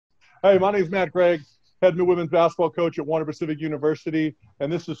Hey, my name is Matt Gregg, head women's basketball coach at Warner Pacific University,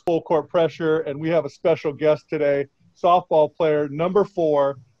 and this is Full Court Pressure, and we have a special guest today, softball player number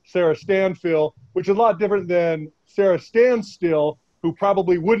 4, Sarah Stanfill, which is a lot different than Sarah Standstill, who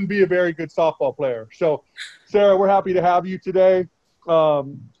probably wouldn't be a very good softball player. So, Sarah, we're happy to have you today.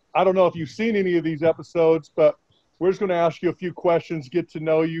 I don't know if you've seen any of these episodes, but we're just going to ask you a few questions, get to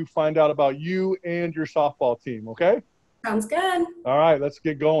know you, find out about you and your softball team, okay? Sounds good. All right, let's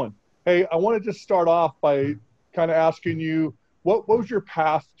get going. Hey, I want to just start off by kind of asking you, what was your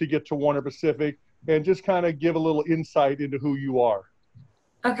path to get to Warner Pacific, and just kind of give a little insight into who you are.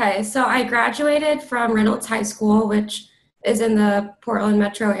 Okay, so I graduated from Reynolds High School, which is in the Portland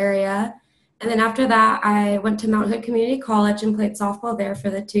metro area. And then after that, I went to Mount Hood Community College and played softball there for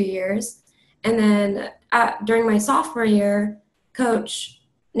the 2 years. And then during my sophomore year, Coach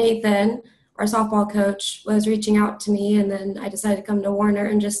Nathan, our softball coach, was reaching out to me, and then I decided to come to Warner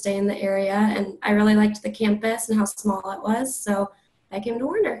and just stay in the area. And I really liked the campus and how small it was, so I came to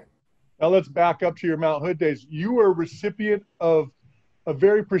Warner. Now let's back up to your Mount Hood days. You were a recipient of a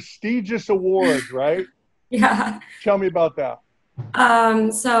very prestigious award, right? Yeah. Tell me about that.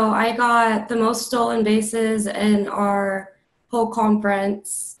 So I got the most stolen bases in our whole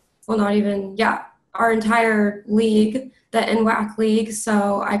conference. Well, not even, yeah, our entire league, the NWAC league.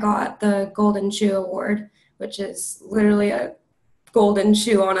 So I got the Golden Shoe Award, which is literally a golden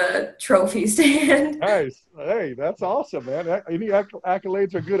shoe on a trophy stand. Nice. Hey, that's awesome, man. Any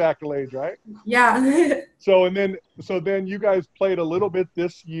accolades are good accolades, right? Yeah. So then you guys played a little bit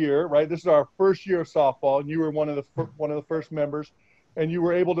this year, right? This is our first year of softball, and you were one of the first members, and you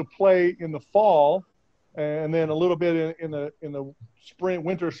were able to play in the fall, and then a little bit in the spring,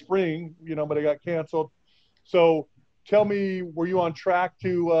 but it got canceled. So tell me, were you on track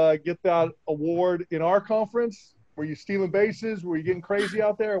to get that award in our conference? Were you stealing bases? Were you getting crazy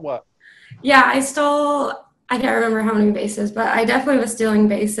out there or what? Yeah, I can't remember how many bases, but I definitely was stealing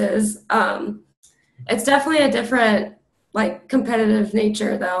bases. It's definitely a different, competitive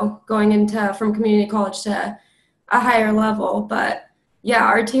nature, though, going from community college to a higher level. But, yeah,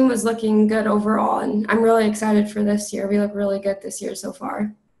 our team was looking good overall, and I'm really excited for this year. We look really good this year so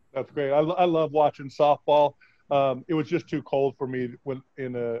far. That's great. I love watching softball. It was just too cold for me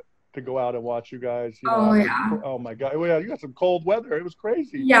to go out and watch you guys. Yeah. Oh my God. Well, yeah, you got some cold weather. It was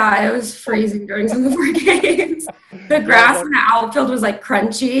crazy. Yeah, it was freezing during some of our games. The grass in the outfield was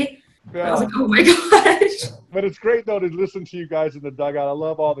crunchy. Yeah. I was like, oh my gosh. But it's great though to listen to you guys in the dugout. I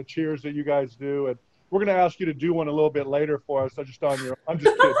love all the cheers that you guys do, and we're gonna ask you to do one a little bit later for us. I'm just kidding. I'm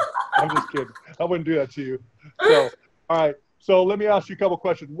just kidding. I wouldn't do that to you. So, all right. So let me ask you a couple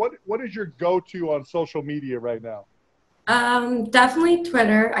questions. What is your go-to on social media right now? Definitely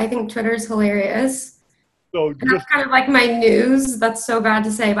Twitter. I think Twitter's hilarious. So that's kind of like my news. That's so bad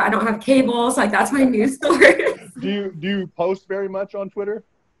to say, but I don't have cable, so that's my news source. Do you post very much on Twitter?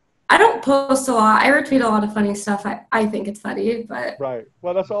 I don't post a lot. I retweet a lot of funny stuff. I think it's funny, but right.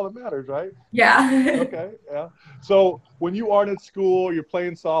 Well, that's all that matters, right? Yeah. Okay. Yeah. So when you aren't at school, you're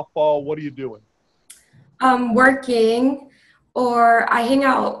playing softball. What are you doing? Working, or I hang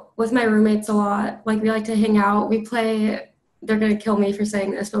out with my roommates a lot. We like to hang out. We play. They're gonna kill me for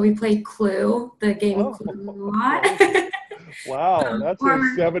saying this, but we play Clue, the game Clue, a lot. Wow, that's a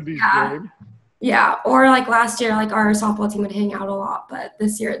 70s game. Yeah, or last year, our softball team would hang out a lot, but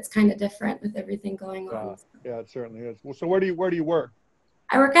this year it's kind of different with everything going on. Yeah, it certainly is. Well, so where do you work?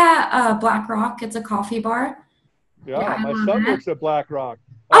 I work at Black Rock. It's a coffee bar. Yeah, my son works at Black Rock.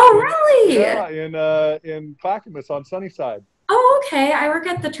 Oh, really? Yeah, in Clackamas on Sunnyside. Oh, okay. I work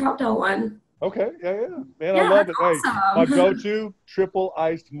at the Troutdale one. Okay, yeah. Man, I love it. Awesome. Hey, my go-to, triple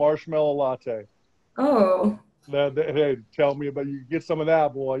iced marshmallow latte. Oh. Hey, tell me about you. Get some of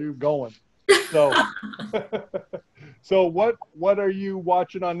that, boy. You're going. So, so what are you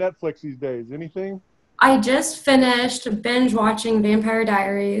watching on Netflix these days? Anything? I just finished binge watching Vampire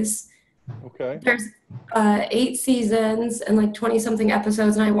Diaries. Okay. There's 8 seasons and 20-something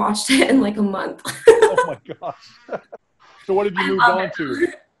episodes, and I watched it in a month. Oh my gosh. So what have you moved on to?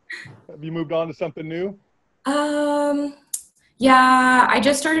 Have you moved on to something new? Yeah, I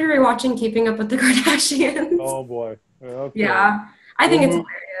just started rewatching Keeping Up with the Kardashians. Oh boy. Okay. Yeah, I think it's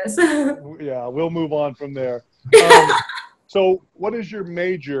hilarious. Yeah, we'll move on from there. So what is your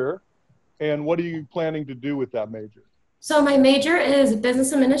major, and what are you planning to do with that major? So my major is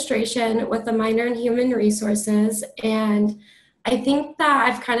business administration with a minor in human resources, and I think that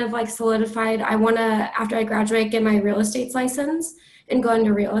I've kind of solidified. I want to, after I graduate, get my real estate license and go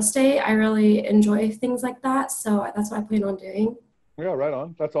into real estate. I really enjoy things like that, so that's what I plan on doing. Yeah, right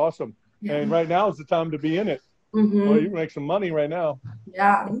on. That's awesome. Yeah. And right now is the time to be in it. Well, you Mm-hmm. can make some money right now.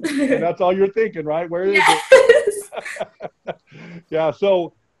 Yeah. And that's all you're thinking, right? Where is it? Yes. Yeah.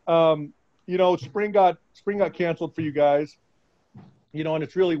 So, spring got canceled for you guys, and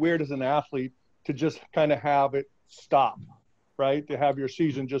it's really weird as an athlete to just kind of have it stop, right? To have your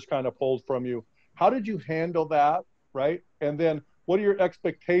season just kind of pulled from you. How did you handle that, right? And then what are your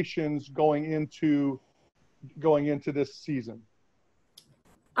expectations going into this season?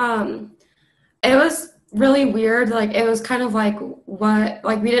 Um, it was really weird. Like it was kind of like what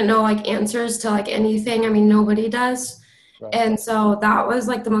like we didn't know like answers to like anything. I mean, nobody does. Right. And so that was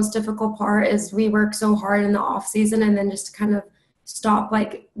like the most difficult part is we work so hard in the off season and then just kind of stop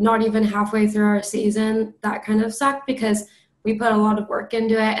like not even halfway through our season. That kind of sucked because we put a lot of work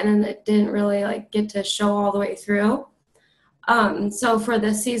into it and then it didn't really like get to show all the way through. So for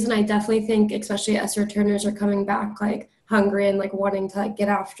this season, I definitely think, especially as returners are coming back, like hungry and like wanting to like get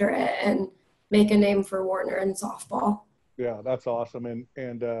after it and make a name for Warner in softball. Yeah, that's awesome.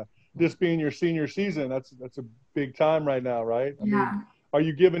 And this being your senior season, that's a big time right now, right? I mean, Yeah. are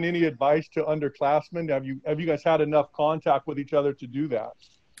you giving any advice to underclassmen? Have you guys had enough contact with each other to do that?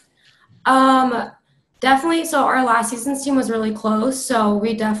 Um, Definitely. So our last season's team was really close. So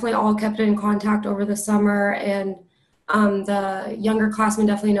we definitely all kept in contact over the summer, and the younger classmen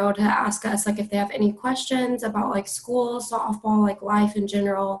definitely know to ask us like if they have any questions about like school, softball, like life in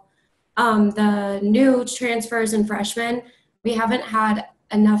general. The new transfers and freshmen, we haven't had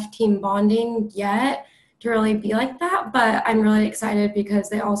enough team bonding yet to really be like that, but I'm really excited because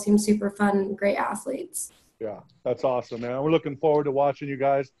they all seem super fun and great athletes. Yeah, that's awesome, man. We're looking forward to watching you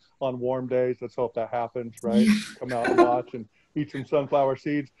guys on warm days. Let's hope that happens, right? Yeah. Come out and watch and eat some sunflower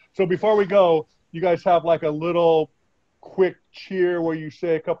seeds. So before we go, you guys have like a little quick cheer where you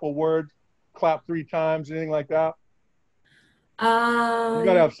say a couple words, clap 3 times, anything like that? You got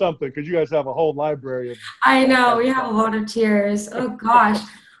to Um, have something because you guys have a whole library of I know fun we have a stuff. lot of cheers. Oh gosh,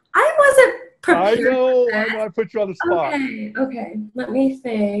 I wasn't I prepared for know, I know. I this. put you on the spot. Okay, okay. Let me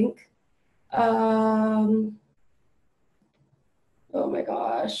think. Um, oh my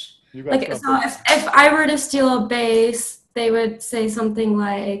gosh. You got Like, so something. if I were to steal a base, they would say something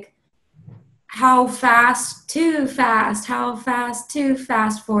like, "How fast? Too fast. How fast? Too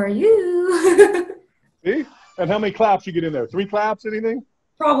fast for you." See? And how many claps you get in there? 3 claps, anything?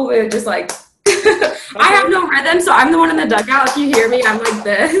 Probably just like I have Okay. no rhythm, so I'm the one in the dugout. If you hear me, I'm like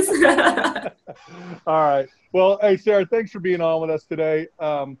this. All right. Well, hey, Sarah, thanks for being on with us today.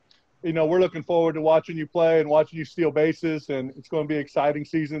 We're looking forward to watching you play and watching you steal bases, and it's going to be an exciting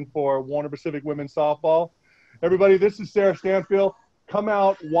season for Warner Pacific women's softball. Everybody, this is Sarah Stanfill. Come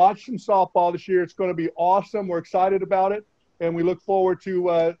out, watch some softball this year. It's going to be awesome. We're excited about it, and we look forward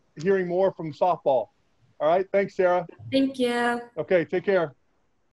to hearing more from softball. All right. Thanks, Sarah. Thank you. Okay. Take care.